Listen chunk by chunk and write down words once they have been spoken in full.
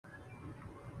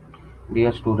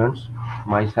Dear students,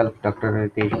 myself Dr.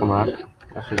 Ritesh Kumar,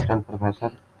 Assistant Professor,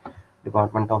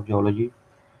 Department of Geology,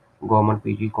 Government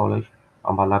PG College,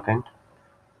 Ambala Kent.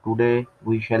 Today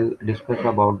we shall discuss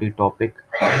about the topic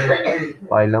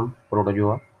phylum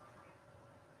Protozoa.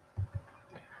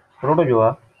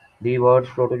 Protozoa. The word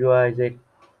protozoa is a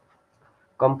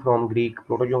come from Greek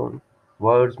protozoon,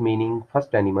 words meaning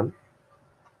first animal.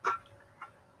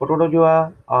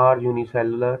 Protozoa are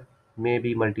unicellular,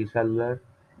 maybe multicellular,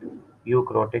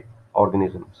 eukaryotic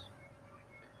organisms.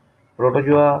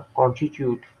 Protozoa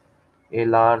constitute a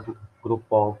large group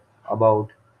of about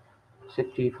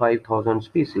 65,000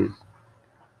 species,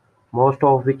 most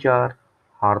of which are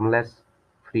harmless,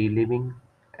 free-living,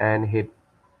 and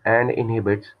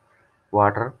inhabits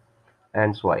water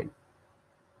and soil.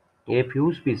 A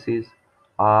few species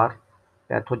are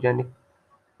pathogenic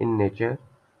in nature,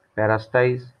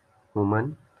 parasitize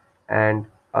human and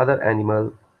other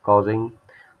animals, causing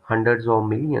hundreds of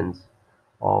millions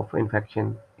of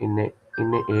infections in a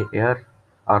year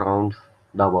around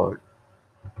the world.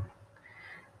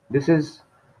 This is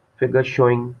figure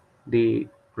showing the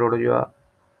protozoa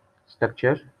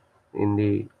structure in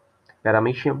the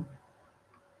paramecium.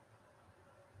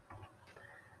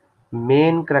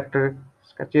 Main character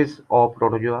sketches of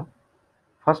protozoa.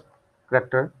 First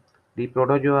character, the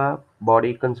protozoa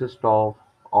body consists of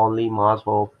only mass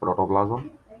of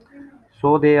protoplasm,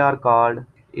 so they are called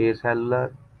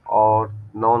acellular or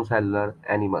non-cellular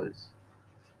animals.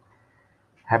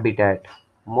 Habitat.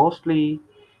 Mostly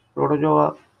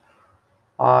protozoa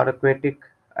are aquatic,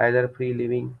 either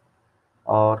free-living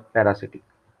or parasitic.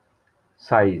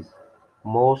 Size.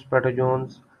 Most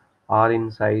protozoans are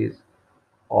in size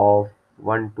of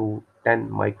 1 to 10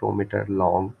 micrometer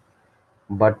long,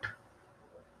 but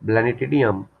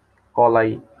Planetidium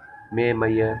coli may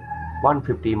measure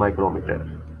 150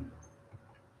 micrometer.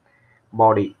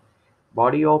 Body.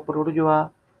 Body of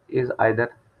Protozoa is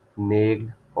either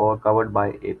naked or covered by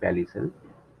a pellicule.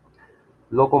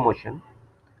 Locomotion.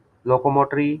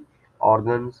 Locomotory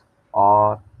organs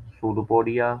are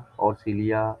pseudopodia or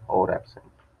cilia or absent.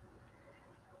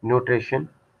 Nutrition.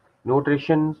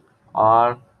 Nutritions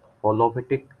are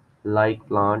holophytic like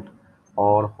plant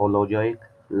or holozoic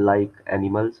like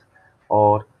animals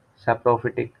or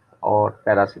saprophytic or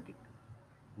parasitic.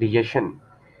 Digestion.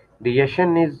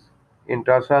 Digestion is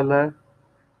intracellular,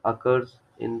 occurs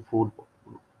in food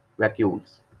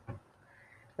vacuoles.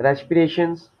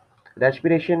 Respirations.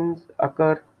 Respirations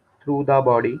occur through the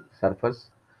body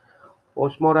surface.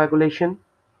 Osmoregulation.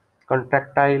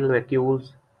 Contractile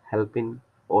vacuoles help in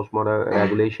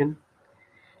osmoregulation.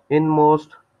 In most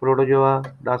protozoa,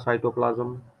 the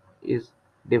cytoplasm is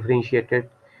differentiated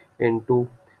into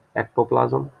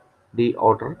ectoplasm, the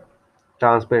outer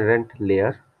transparent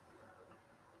layer,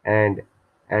 and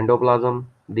endoplasm,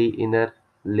 the inner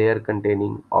layer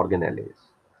containing organelles.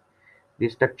 The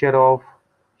structure of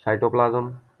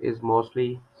cytoplasm is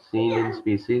mostly seen in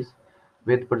species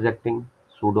with projecting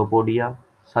pseudopodia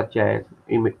such as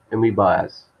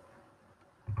amoebas.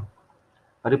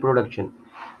 Reproduction.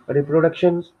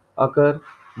 Reproductions occur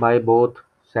by both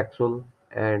sexual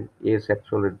and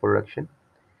asexual reproduction.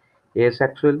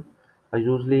 Asexual are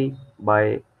usually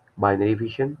by binary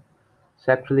fission.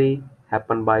 Sexually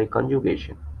happen by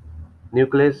conjugation.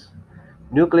 Nucleus.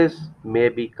 Nucleus may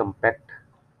be compact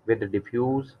with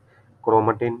diffuse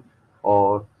chromatin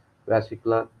or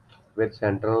vesicular with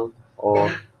central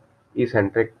or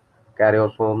eccentric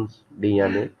karyosomes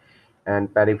DNA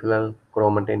and peripheral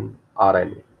chromatin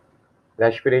RNA.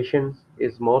 Respiration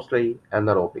is mostly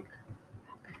anaerobic.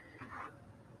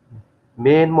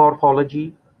 Main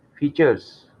morphology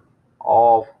features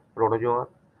of protozoa.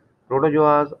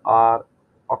 Protozoas are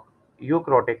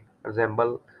eukaryotic,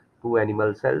 resemble to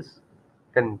animal cells,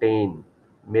 contain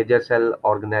major cell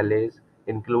organelles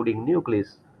including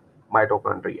nucleus,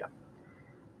 mitochondria.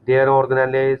 Their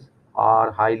organelles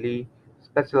are highly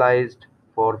specialized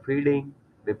for feeding,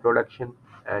 reproduction,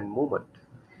 and movement.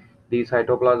 The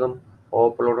cytoplasm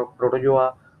of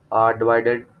protozoa are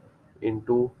divided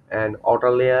into an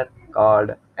outer layer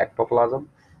called ectoplasm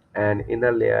and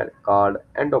inner layer called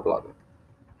endoplasm.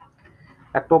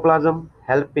 Ectoplasm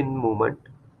help in movement,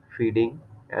 feeding,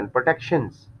 and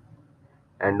protections.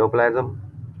 Endoplasm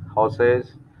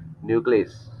houses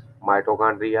nucleus,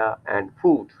 mitochondria, and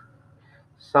food.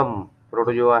 Some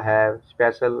protozoa have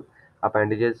special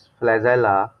appendages,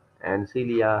 flagella, and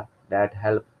cilia that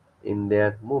help in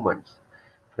their movements.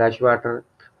 Freshwater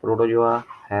protozoa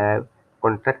have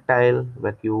contractile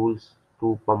vacuoles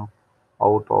to pump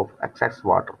out of excess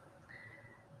water.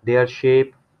 Their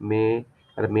shape may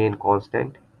remain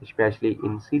constant, especially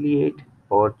in ciliate,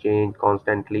 or change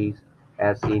constantly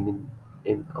as seen in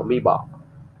in amoeba.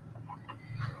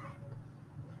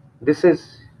 This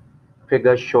is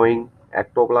figure showing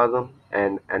ectoplasm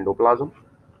and endoplasm.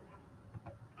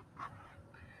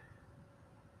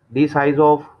 The size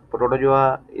of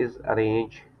protozoa is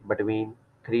arranged between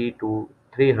 3 to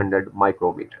 300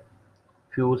 micrometer.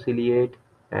 Few ciliate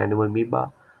and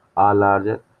amoeba are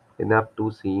larger enough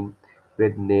to seen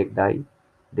with naked eye.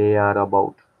 They are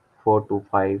about 4 to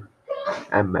 5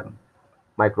 mm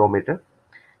micrometer.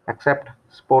 Except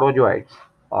sporozoites,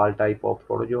 all type of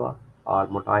protozoa are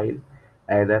motile,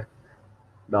 either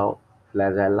the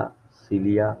flagella,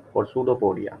 cilia, or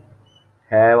pseudopodia.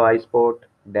 Have eye spot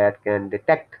that can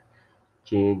detect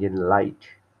change in light,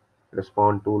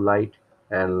 respond to light,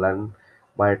 and learn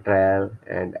by trial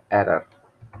and error.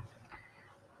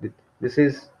 This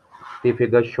is the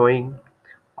figure showing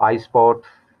eye spot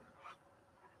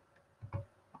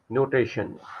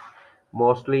nutrition.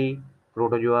 Mostly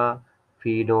protozoa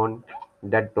feed on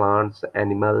dead plants,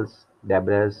 animals,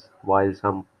 debris, while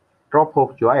some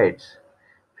trophozoites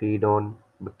feed on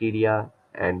bacteria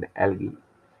and algae.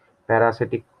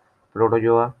 Parasitic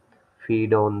protozoa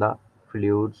feed on the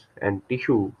fluids and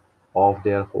tissue of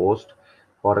their host,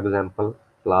 for example,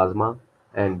 plasma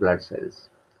and blood cells.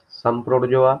 Some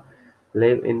protozoa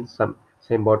live in some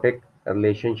symbiotic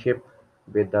relationship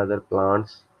with other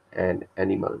plants and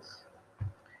animals.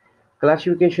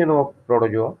 Classification of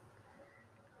protozoa.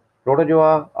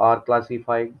 Protozoa are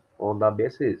classified on the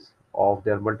basis of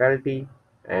their mortality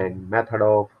and method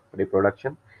of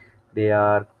reproduction. They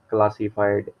are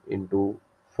classified into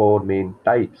four main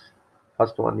types.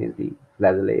 First one is the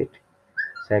flagellate,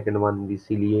 second one the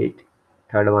ciliate,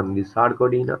 third one the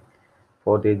sarcodina,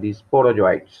 fourth is the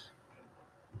sporozoites.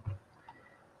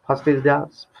 First is the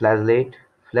flagellate.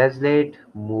 Flagellate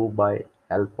move by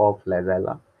help of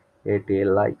flagella, a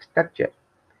tail-like structure.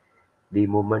 The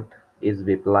movement is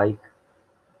whip-like.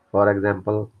 For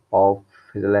example of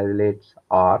flagellates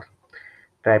are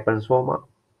trypanosoma,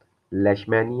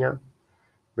 leishmania,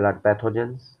 blood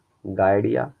pathogens,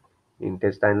 giardia,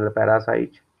 intestinal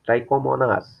parasites,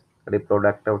 trichomonas,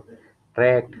 reproductive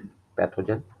tract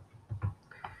pathogen.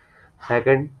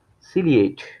 Second,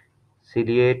 ciliate.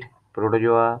 Ciliate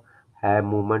protozoa have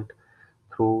movement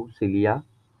through cilia,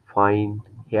 fine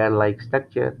hair-like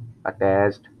structure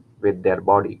attached with their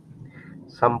body.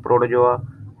 Some protozoa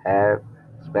have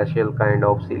special kind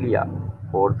of cilia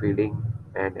for feeding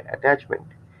and attachment.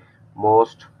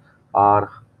 Most are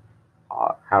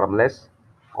harmless.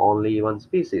 Only one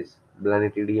species,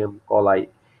 Blanetidium coli,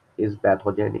 is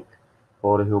pathogenic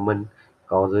for human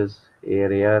causes a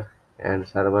rare and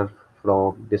suffer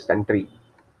from dysentery.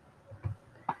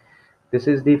 This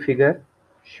is the figure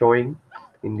showing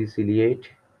in the ciliate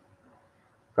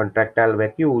contractile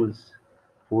vacuoles,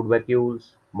 food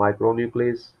vacuoles,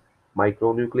 micronucleus,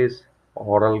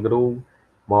 oral groove,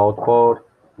 mouth pore,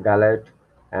 gullet,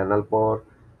 anal pore,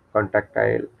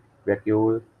 contractile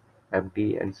vacuole,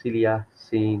 empty and cilia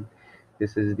seen.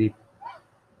 This is the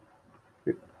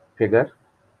figure.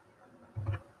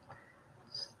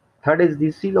 Third is the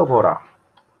Coelophora,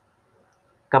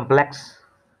 complex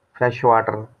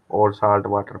freshwater or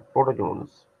saltwater protozoans.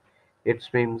 It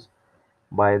swims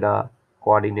by the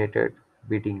coordinated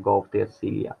beating of their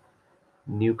cilia.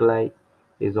 Nuclei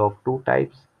is of two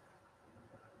types.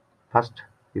 First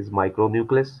is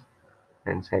micronucleus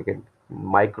and second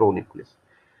micronucleus.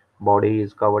 Body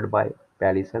is covered by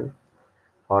pelicell,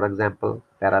 for example,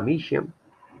 paramecium,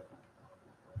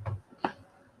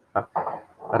 uh,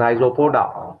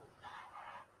 rhizopoda.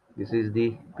 This is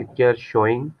the picture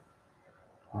showing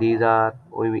these are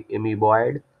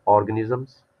amoeboid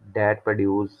organisms that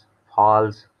produce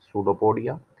false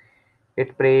pseudopodia.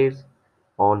 It preys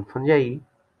on fungi,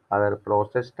 other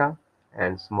protista,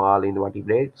 and small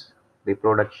invertebrates.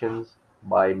 Reproductions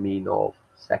by mean of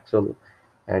sexual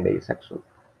and asexual.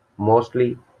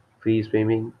 Mostly free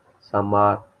swimming, some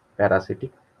are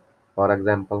parasitic. For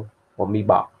example,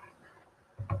 amoeba.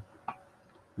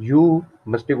 U.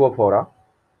 mysticophora.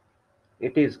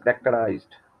 It is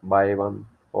characterized by one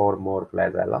or more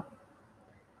flagella,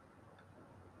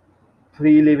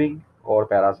 free living or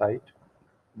parasite,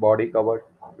 body covered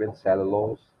with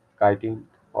cellulose, chitin,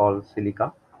 or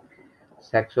silica.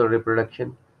 Sexual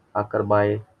reproduction occur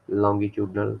by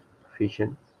longitudinal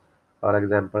fission, for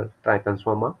example,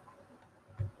 trichosoma.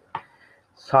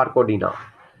 Sarcodina.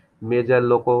 Major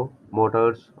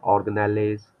locomotors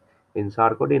organelles in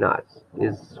sarcodinas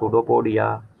is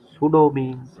pseudopodia. Pseudo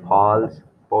means false,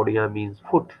 podia means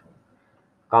foot.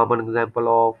 Common example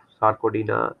of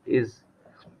sarcodina is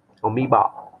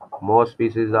amoeba. Most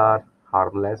species are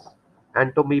harmless.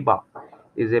 Entamoeba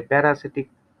is a parasitic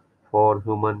for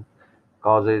human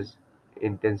causes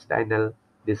intestinal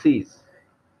disease.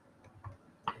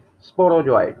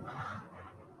 Sporozoite.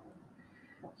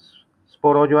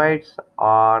 Sporozoites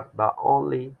are the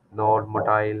only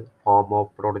non-motile form of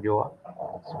protozoa.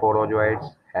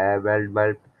 Sporozoites have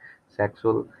well-developed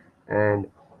sexual and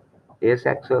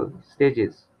asexual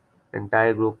stages.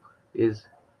 Entire group is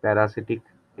parasitic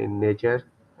in nature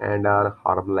and are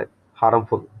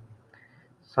harmful.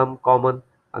 Some common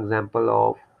examples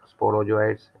of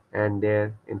sporozoites and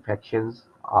their infections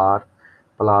are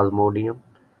Plasmodium.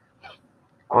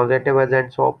 Causative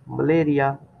agents of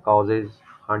malaria causes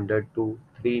 100 to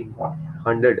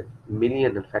 300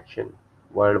 million infections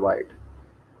worldwide.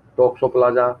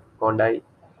 Toxoplasma gondii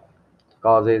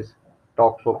causes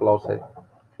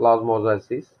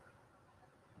toxoplasmosis.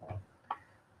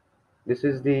 This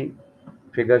is the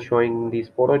figure showing the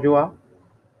sporozoa,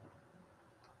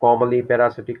 commonly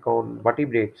parasitic on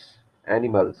vertebrates,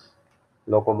 animals.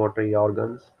 Locomotory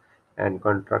organs and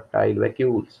contractile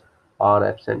vacuoles are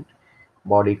absent.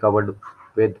 Body covered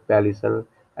with pellicles,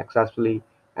 excessively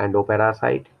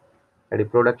endoparasite.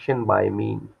 Reproduction by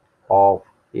means of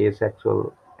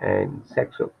asexual and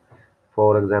sexual.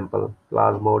 For example,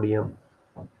 Plasmodium.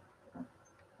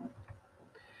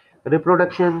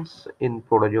 Reproductions in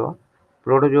Protozoa.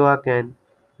 Protozoa can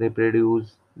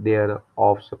reproduce their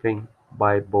offspring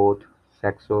by both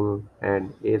sexual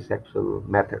and asexual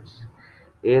methods.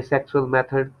 Asexual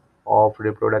methods of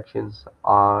reproductions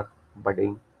are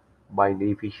budding,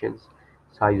 binary fission,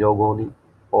 zygogony,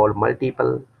 or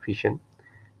multiple fission.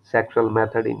 Sexual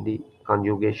method in the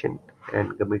conjugation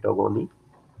and gametogony.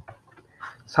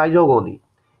 Zygogony: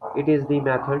 it is the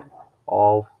method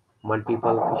of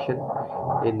multiple fission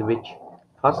in which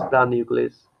first the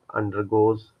nucleus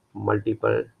undergoes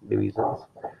multiple divisions,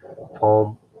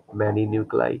 form many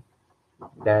nuclei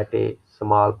that a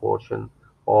small portion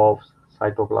of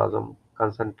cytoplasm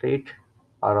concentrate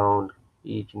around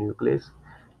each nucleus,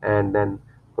 and then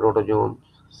protozoan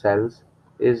cells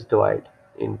is divided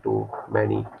into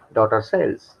many daughter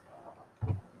cells.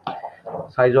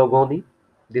 Zygogony: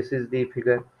 this is the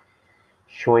figure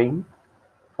showing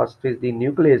first is the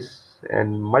nucleus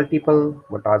and multiple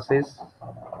vertices,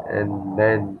 and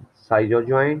then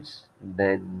cytojoints,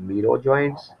 then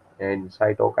merojoints, and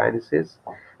cytokinesis.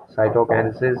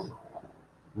 Cytokinesis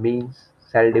means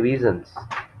cell divisions.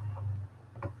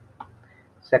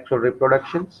 Sexual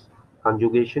reproductions,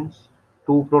 conjugations.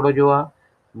 Two protozoa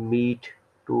meet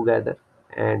together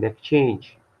and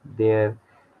exchange their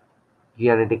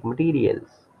genetic materials.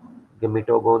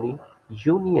 Gametogony: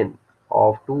 union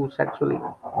of two sexually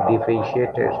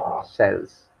differentiated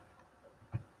cells.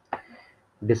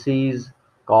 Disease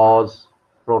cause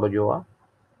protozoa.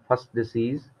 First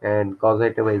disease and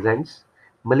causative agents.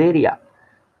 Malaria.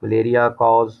 Malaria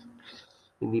cause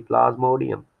in the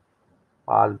Plasmodium.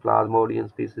 Plasmodium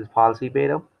species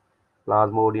falciparum,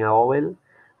 Plasmodium ovale,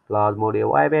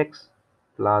 Plasmodium vivax,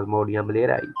 Plasmodium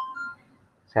malariae.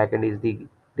 Second is the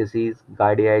disease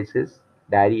giardiasis,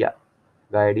 diarrhea,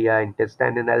 Giardia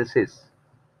intestinalis.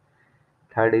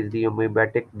 Third is the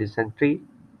amoebatic dysentery,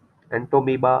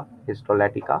 Entomoeba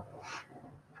histolytica.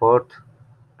 Fourth,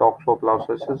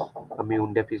 toxoplasmosis,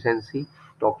 immune deficiency,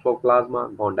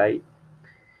 Toxoplasma gondii.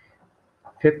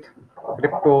 Fifth,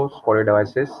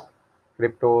 cryptosporidiasis,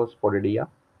 Cryptosporidia.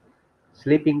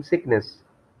 Sleeping sickness,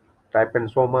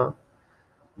 Trypanosoma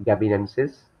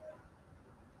gabinensis.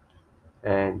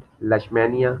 And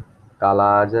Leishmania,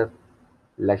 Kala-Azar,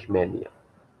 Leishmania.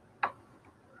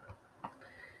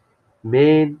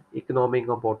 Main economic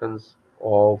importance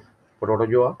of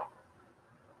protozoa.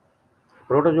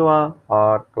 Protozoa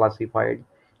are classified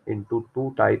into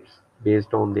two types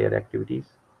based on their activities.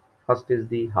 First is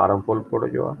the harmful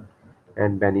protozoa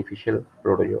and beneficial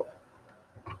protozoa.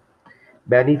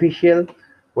 Beneficial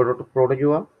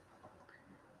protozoa.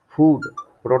 Food.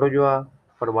 Protozoa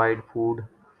provide food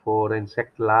for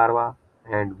insect larvae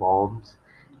and worms,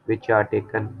 which are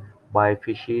taken by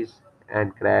fishes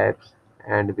and crabs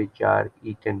and which are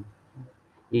eaten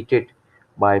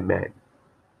by man.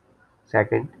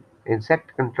 Second,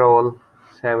 insect control.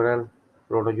 Several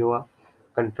protozoa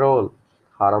control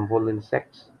harmful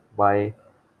insects by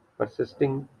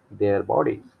persisting their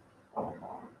bodies.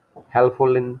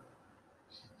 Helpful in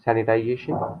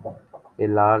sanitization. A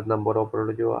large number of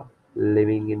protozoa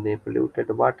living in a polluted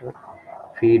water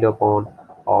feed upon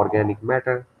organic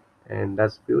matter and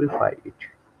thus purify it.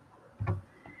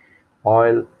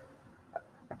 Oil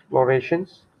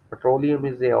explorations. Petroleum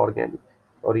is a organic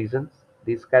origin.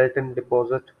 The skeleton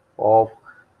deposit of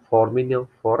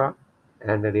foraminifera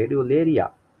and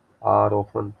radiolaria are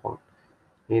often found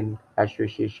in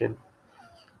association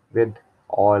with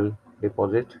oil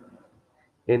deposit.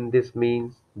 In this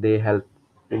means they help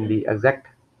in the exact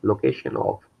location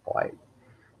of oil.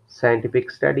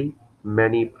 Scientific study: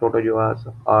 many protozoas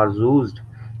are used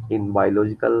in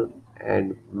biological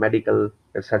and medical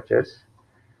researches.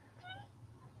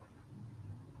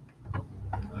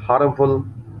 Harmful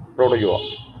protozoa: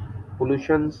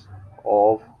 pollutions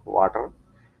of water.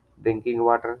 Drinking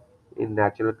water in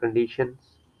natural conditions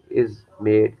is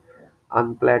made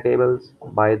unpalatable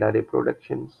by the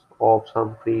reproductions of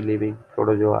some free-living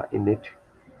protozoa in it.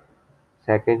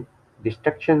 Second,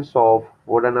 destructions of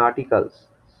wooden articles.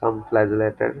 Some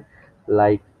flagellated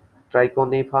like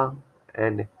Trichonepha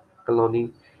and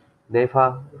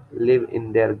Clonepha live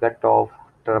in their gut of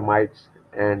termites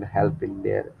and help in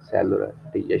their cellular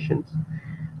digestions,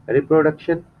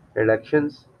 reproduction,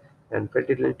 reductions, and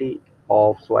fertility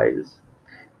of soils.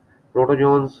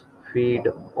 Protozoans feed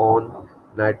on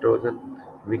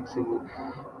nitrogen-fixing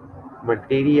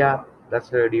material,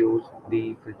 thus reduce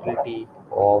the fertility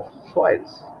of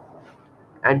soils.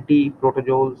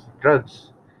 Anti-protozoal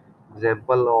drugs: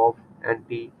 example of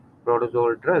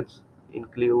anti-protozoal drugs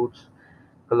includes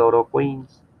chloroquine,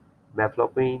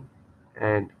 mefloquine,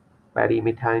 and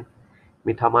pyrimethamine.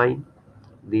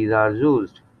 These are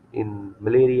used in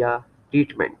malaria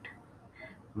treatment.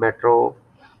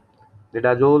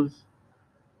 Metronidazole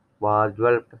was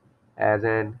developed as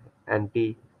an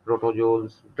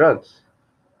anti-protozoal drug.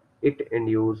 It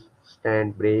induces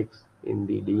strand breaks in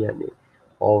the DNA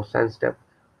of sensitive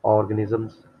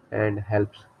organisms and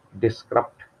helps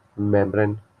disrupt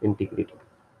membrane integrity.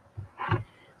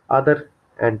 Other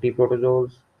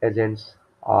antiprotozoal agents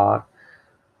are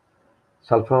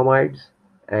sulfamides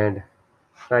and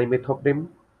trimethoprim,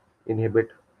 inhibit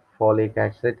folic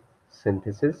acid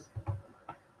synthesis.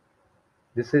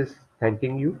 This is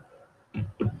thanking you.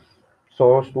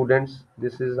 So students,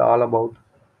 this is all about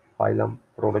phylum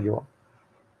Protozoa.